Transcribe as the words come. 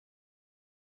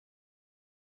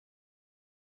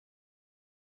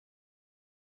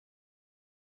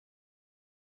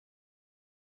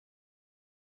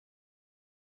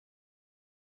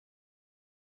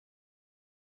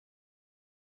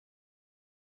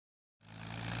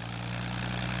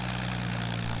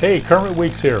Hey, Kermit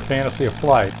Weeks here, Fantasy of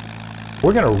Flight.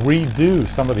 We're going to redo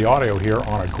some of the audio here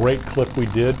on a great clip we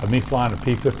did of me flying a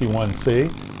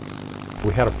P-51C.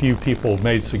 We had a few people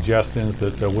made suggestions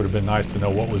that would have been nice to know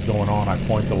what was going on. I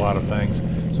point to a lot of things,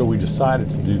 so we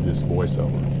decided to do this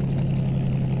voiceover.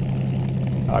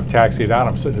 I've taxied out.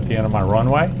 I'm sitting at the end of my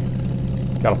runway.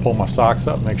 Got to pull my socks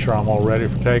up, make sure I'm all ready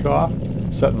for takeoff.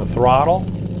 Setting the throttle.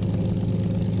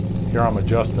 Here I'm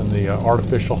adjusting the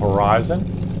artificial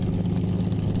horizon.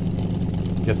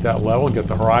 Get that level, get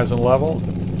the horizon level.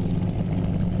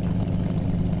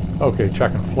 Okay,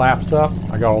 checking flaps up.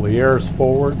 I got all the airs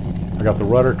forward. I got the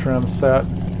rudder trim set,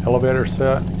 elevator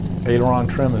set, aileron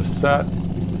trim is set.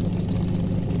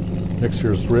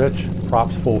 Mixture is rich,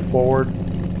 props full forward,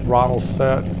 throttle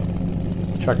set.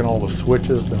 Checking all the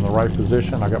switches in the right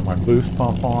position. I got my boost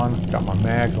pump on, got my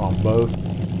mags on both.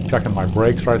 Checking my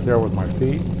brakes right there with my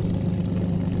feet.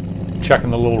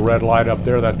 Checking the little red light up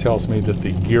there, that tells me that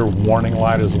the gear warning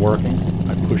light is working.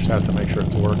 I push that to make sure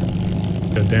it's working.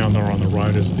 And down there on the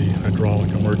right is the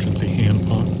hydraulic emergency hand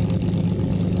pump.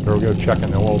 There we go, checking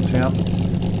the oil temp,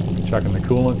 checking the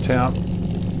coolant temp,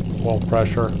 oil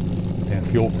pressure, and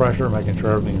fuel pressure, making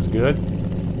sure everything's good.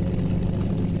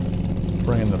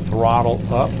 Bringing the throttle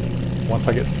up. Once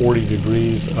I get 40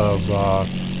 degrees of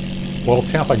oil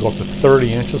temp, I go up to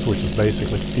 30 inches, which is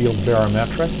basically field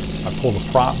barometric. I pull the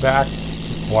prop back,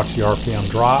 watch the RPM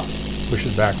drop, push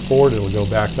it back forward, it'll go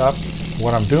back up.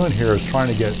 What I'm doing here is trying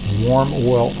to get warm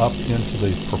oil up into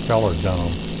the propeller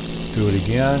dome. Do it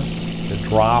again, it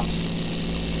drops,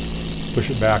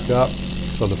 push it back up.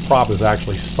 So the prop is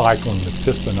actually cycling the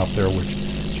piston up there, which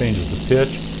changes the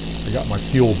pitch. I got my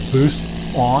fuel boost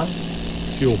on.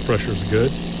 Fuel pressure is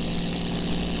good.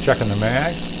 Checking the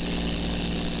mags.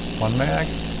 One mag.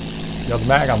 The other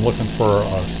mag, I'm looking for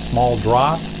a small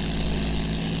drop.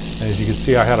 And as you can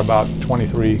see, I had about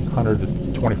 2,300 to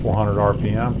 2,400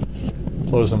 RPM.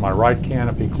 Closing my right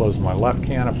canopy, closing my left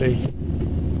canopy.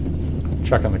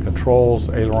 Checking the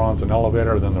controls, ailerons and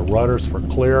elevator, then the rudders for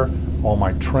clear. All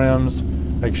my trims.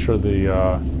 Make sure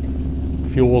the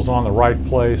fuel's on the right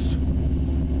place.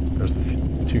 There's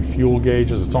the two fuel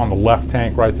gauges. It's on the left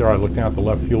tank right there. I looked down at the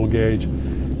left fuel gauge.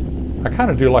 I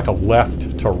kind of do like a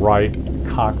left to right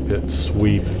cockpit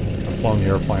sweep. I've flown the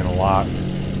airplane a lot,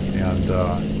 and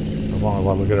as long as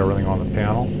I look at everything on the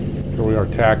panel. Here we are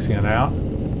taxiing out.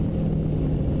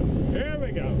 There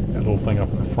we go. That little thing up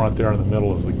in the front there in the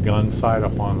middle is the gun sight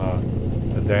up on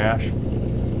the dash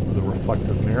with the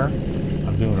reflective mirror.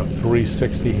 I'm doing a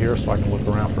 360 here so I can look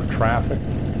around for traffic.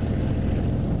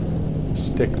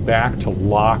 Stick back to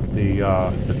lock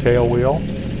the tail wheel.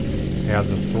 Add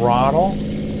the throttle.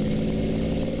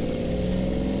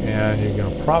 And you're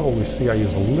going to probably see I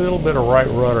use a little bit of right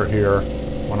rudder here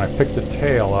when I pick the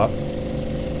tail up,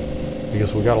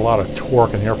 because we got a lot of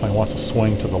torque and the airplane wants to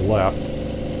swing to the left.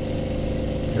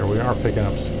 Here we are picking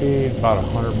up speed, about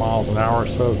 100 miles an hour or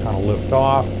so, kind of lift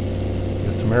off.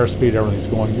 Get some airspeed, everything's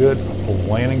going good. I pull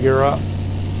the landing gear up,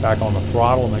 back on the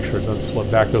throttle, make sure it doesn't slip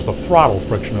back. There's a throttle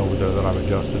friction over there that I've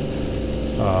adjusted,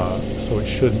 so it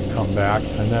shouldn't come back.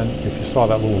 And then if you saw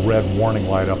that little red warning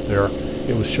light up there,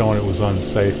 it was showing it was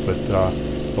unsafe, but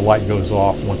the light goes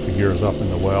off once the gear is up in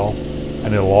the well,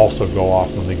 and it'll also go off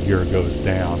when the gear goes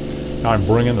down. Now I'm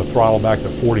bringing the throttle back to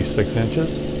 46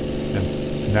 inches,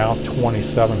 and now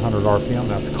 2,700 RPM.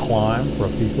 That's climb for a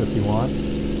P-51,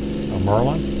 a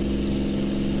Merlin.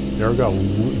 There we go,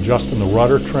 adjusting the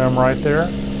rudder trim right there.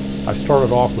 I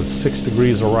started off with 6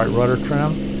 degrees of right rudder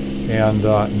trim, and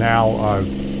now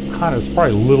it's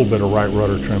probably a little bit of right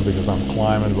rudder trim because I'm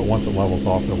climbing, but once it levels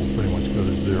off, it will pretty much go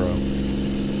to 0.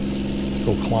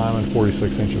 Still climbing,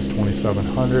 46 inches,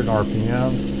 2,700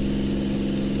 RPM.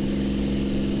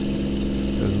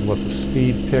 And let the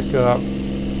speed pick up.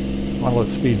 I want to let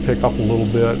speed pick up a little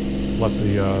bit. Let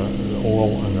the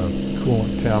oil and the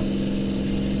coolant temp.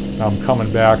 Now I'm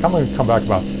coming back. I'm going to come back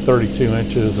about 32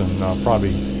 inches, and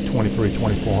probably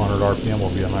 2,400 RPM will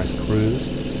be a nice cruise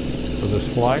for this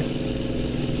flight.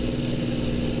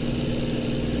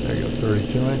 There you go,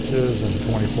 32 inches and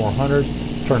 2,400.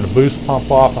 Turn the boost pump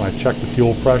off and I check the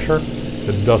fuel pressure.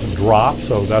 It doesn't drop,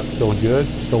 so that's still good.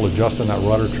 Still adjusting that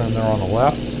rudder trim there on the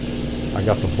left. I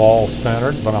got the ball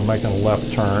centered, but I'm making a left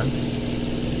turn.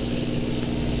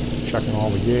 Checking all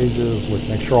the gauges,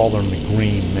 make sure all they're in the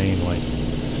green mainly.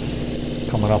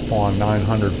 Coming up on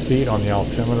 900 feet on the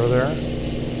altimeter there.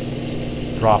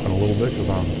 Dropping a little bit because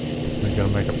I'm going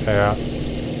to make a pass.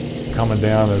 Coming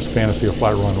down, there's Fantasy of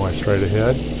Flight runway straight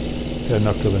ahead. Heading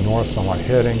up to the north, so my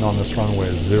heading on this runway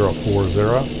is 040.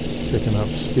 Picking up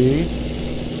speed.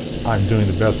 I'm doing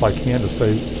the best I can to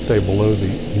stay below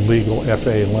the legal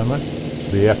FAA limit,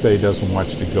 The FAA doesn't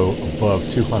want you to go above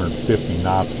 250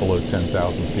 knots below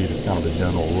 10,000 feet. It's kind of a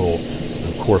general rule. And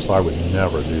of course, I would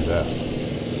never do that.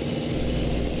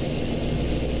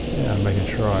 Yeah, making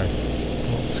sure I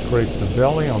don't scrape the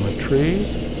belly on the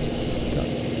trees.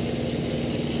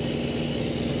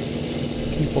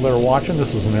 People that are watching,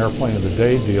 this is an airplane of the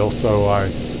day deal, so I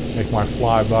make my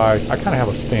flyby. I kind of have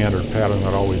a standard pattern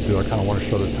that I always do. I kind of want to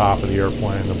show the top of the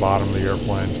airplane, the bottom of the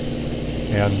airplane,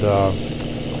 and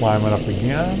climb it up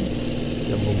again,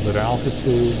 get a little bit of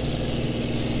altitude.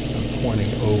 I'm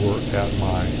pointing over at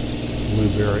my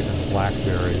blueberry and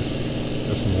blackberries.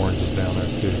 There's some oranges down there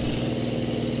too.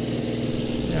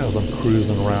 Yeah, as I'm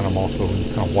cruising around, I'm also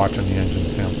kind of watching the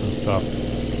engine temps and stuff.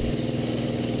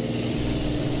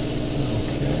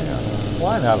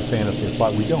 Flying out of Fantasy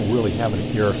Flight, we don't really have any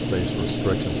airspace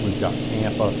restrictions. We've got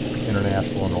Tampa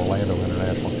International and Orlando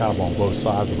International kind of on both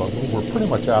sides of it. We're pretty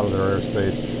much out of their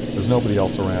airspace. There's nobody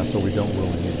else around, so we don't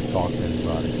really need to talk to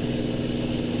anybody.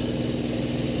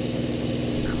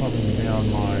 Coming down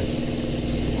my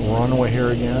runway here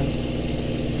again.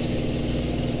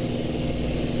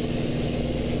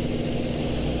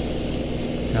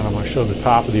 And I'm going to show the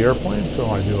top of the airplane, so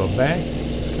I do a bank.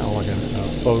 Kind of like a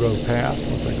photo pass,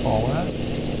 what they call that. A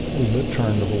little bit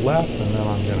turn to the left, and then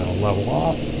I'm going to level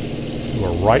off, do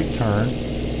a right turn,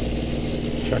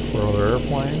 check for other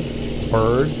airplanes,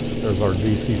 birds. There's our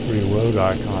DC-3 road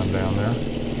icon down there.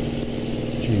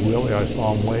 Gee Willie, I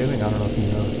saw him waving. I don't know if you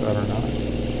noticed that or not.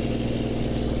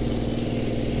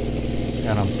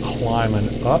 And I'm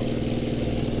climbing up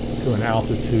to an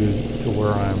altitude to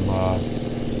where I'm,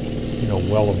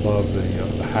 well above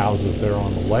the houses there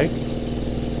on the lake.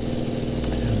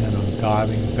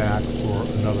 Diving back for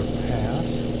another pass.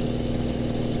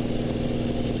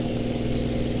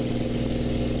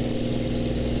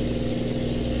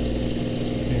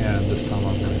 And this time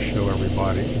I'm going to show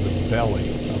everybody the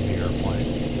belly of the airplane.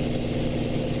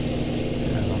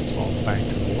 And so I'll bank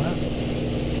to the left,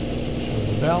 show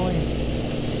the belly,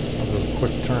 I'll do a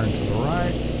quick turn to the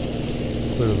right,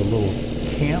 clear the little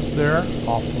camp there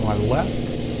off to my left,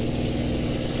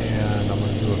 and I'm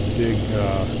going to do a big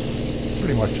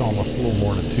pretty much almost a little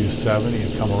more than 270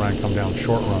 and come around, come down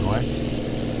short runway.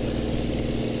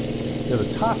 Yeah,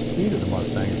 the top speed of the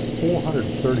Mustang is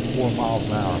 434 miles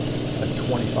an hour at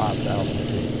 25,000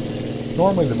 feet.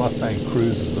 Normally the Mustang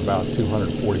cruises about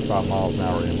 245 miles an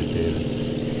hour indicated.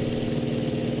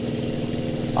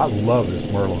 I love this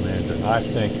Merlin engine. I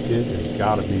think it has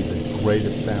got to be the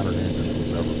greatest sounding engine that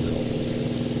was ever built.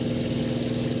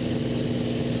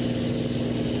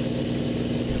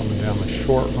 Down the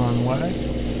short runway, a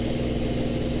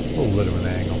little bit of an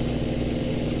angle.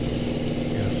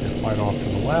 You're going to see a flight off to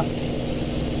the left,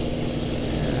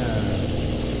 and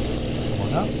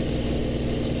going up.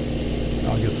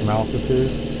 I'll get some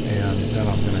altitude, and then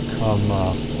I'm going to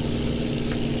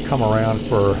come around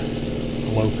for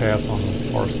a low pass on the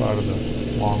far side of the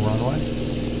long runway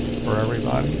for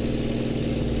everybody.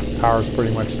 Power's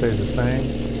pretty much stayed the same.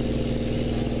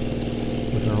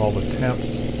 Looking at all the temps,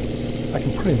 I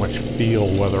can pretty much feel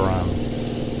whether I'm,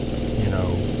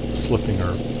 slipping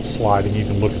or sliding. You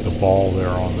can look at the ball there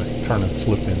on the turn and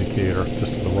slip indicator,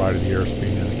 just to the right of the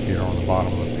airspeed indicator on the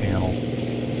bottom of the panel.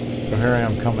 So here I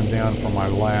am coming down for my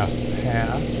last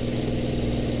pass.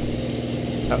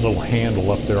 That little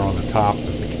handle up there on the top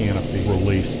is the canopy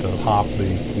release to hop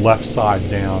the left side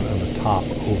down and the top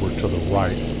over to the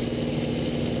right.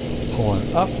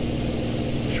 Pulling up,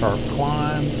 sharp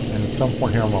climb, and at some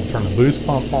point here I'm going to turn the boost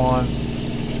pump on.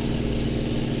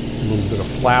 A little bit of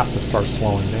flap to start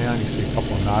slowing down. You see a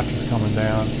couple of notches coming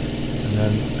down, and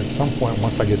then at some point,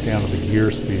 once I get down to the gear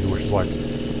speed, which is like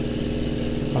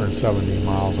 170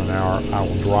 miles an hour, I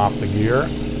will drop the gear.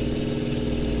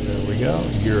 There we go.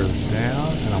 Gear is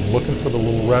down, and I'm looking for the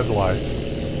little red light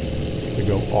to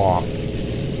go off,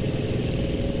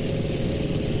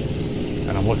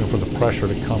 and I'm looking for the pressure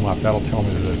to come up. That'll tell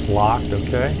me that it's locked.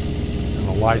 Okay, and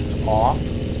the light's off,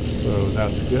 so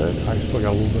that's good. I still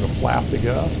got a little bit of flap to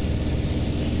go.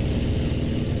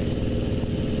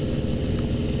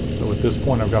 So at this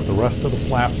point, I've got the rest of the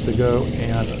flaps to go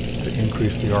and to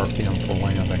increase the RPM for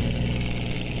landing.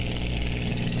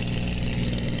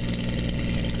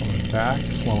 Coming back,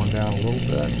 slowing down a little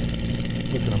bit,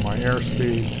 looking at my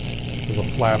airspeed. There's a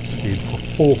flap speed. For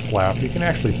full flap, you can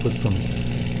actually put some,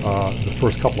 the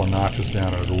first couple of notches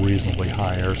down at a reasonably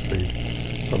high airspeed.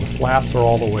 So the flaps are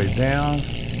all the way down,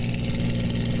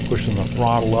 pushing the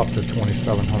throttle up to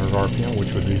 2,700 RPM,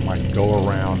 which would be my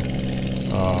go-around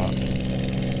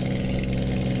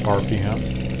RPM.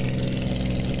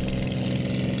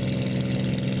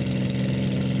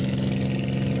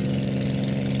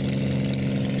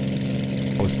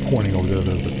 just pointing over there.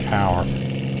 There's a tower.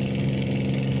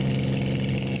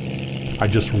 I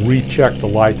just rechecked the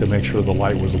light to make sure the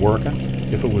light was working.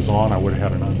 If it was on, I would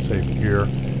have had an unsafe gear,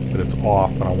 but it's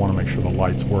off, but I want to make sure the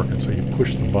light's working. So you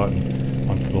push the button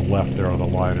onto the left there of the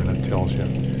light and it tells you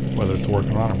whether it's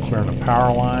working or not. I'm clearing the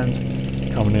power lines,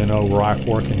 coming in over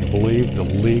I-4. Can you believe the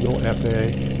legal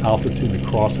FAA altitude to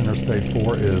cross Interstate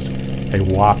 4 is a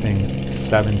whopping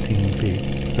 17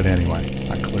 feet. But anyway,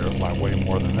 I clear it by way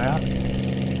more than that.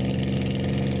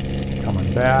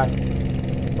 Coming back,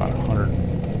 about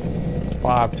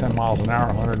 105, 10 miles an hour,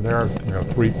 100 there. You know,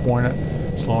 3-point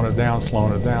it, slowing it down,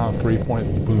 3-point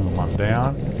it, boom, I'm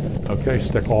down. Okay,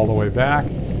 stick all the way back,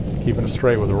 keeping it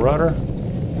straight with the rudder.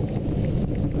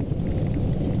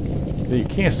 You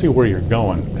can't see where you're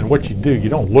going, and what you do, you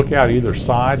don't look out either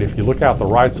side. If you look out the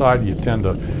right side, you tend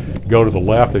to go to the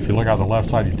left. If you look out the left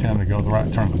side, you tend to go to the right.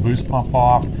 Turn the boost pump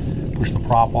off, push the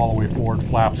prop all the way forward,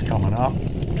 flaps coming up.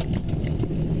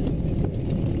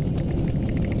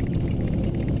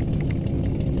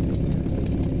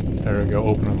 There we go,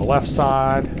 opening the left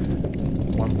side.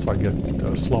 Once I get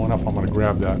slowing up, I'm going to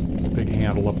grab that big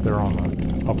handle up there on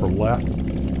the upper left,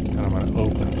 and I'm going to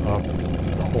open up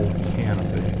the whole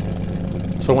canopy.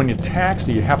 So when you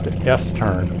taxi, you have to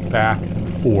S-turn back and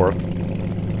forth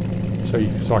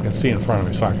so I can see in front of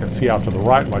me. So I can see out to the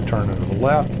right by turning to the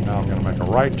left. Now I'm going to make a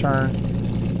right turn.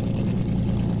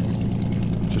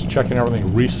 Just checking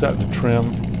everything, resetting the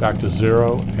trim back to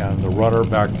 0 and the rudder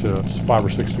back to 5 or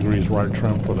 6 degrees right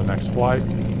trim for the next flight.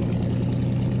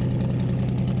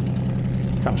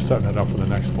 Kind of setting it up for the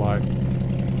next flight.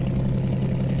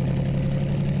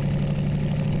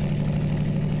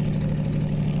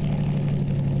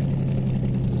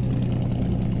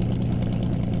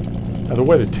 Now the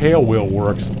way the tail wheel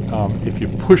works, if you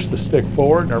push the stick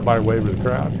forward, and everybody wave to the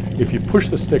crowd, if you push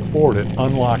the stick forward, it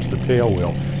unlocks the tail wheel.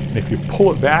 And if you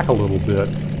pull it back a little bit,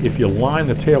 if you line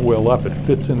the tail wheel up, it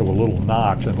fits into a little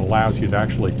notch and allows you to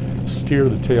actually steer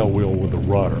the tail wheel with the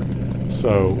rudder.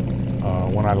 So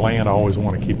when I land, I always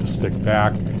want to keep the stick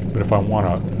back, but if I want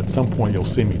to, at some point you'll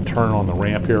see me turn on the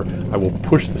ramp here, I will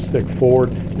push the stick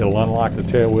forward, it'll unlock the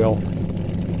tail wheel.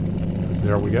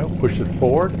 There we go, push it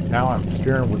forward. Now I'm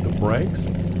steering with the brakes,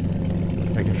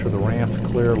 making sure the ramp's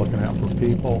clear, looking out for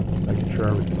people, making sure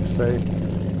everything's safe.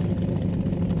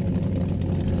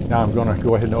 Now I'm going to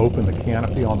go ahead and open the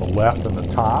canopy on the left and the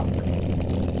top.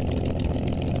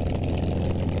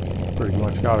 Pretty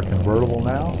much got a convertible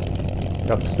now.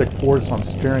 Got the stick forward, so I'm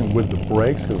steering with the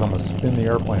brakes because I'm going to spin the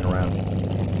airplane around.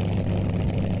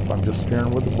 So I'm just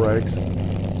steering with the brakes.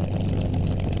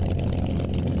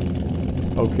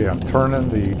 Okay, I'm turning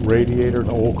the radiator and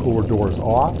the oil cooler doors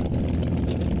off,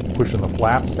 pushing the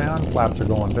flaps down. Flaps are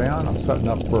going down. I'm setting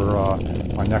up for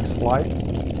my next flight.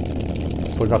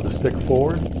 Still got the stick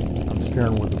forward. I'm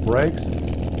steering with the brakes.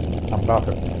 I'm about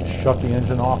to shut the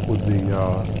engine off with the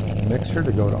mixer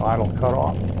to go to idle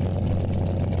cutoff.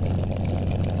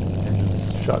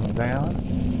 Engine's shutting down.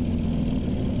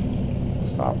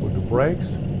 Stop with the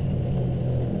brakes.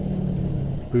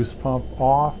 Boost pump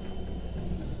off.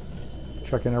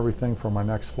 Checking everything for my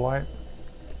next flight.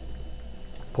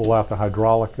 Pull out the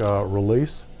hydraulic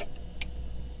release.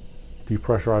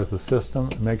 Depressurize the system.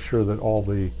 Make sure that all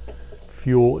the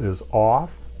fuel is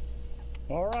off.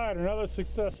 All right, another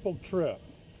successful trip.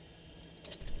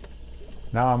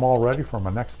 Now I'm all ready for my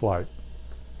next flight.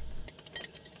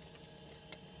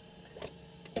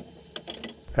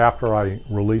 After I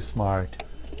release my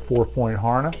 4-point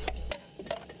harness,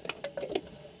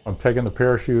 I'm taking the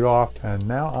parachute off, and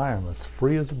now I am as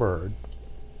free as a bird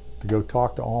to go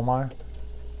talk to all my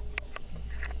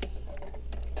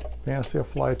Fantasy of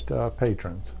Flight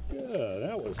patrons. Yeah,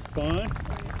 that was fun.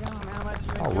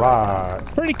 All right.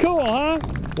 Pretty cool, huh?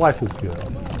 Life is good. He's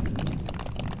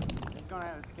going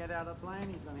to get out of the plane.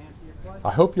 He's going to answer your question.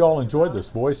 I hope you all enjoyed this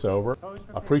voiceover.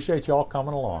 I appreciate you all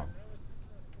coming along.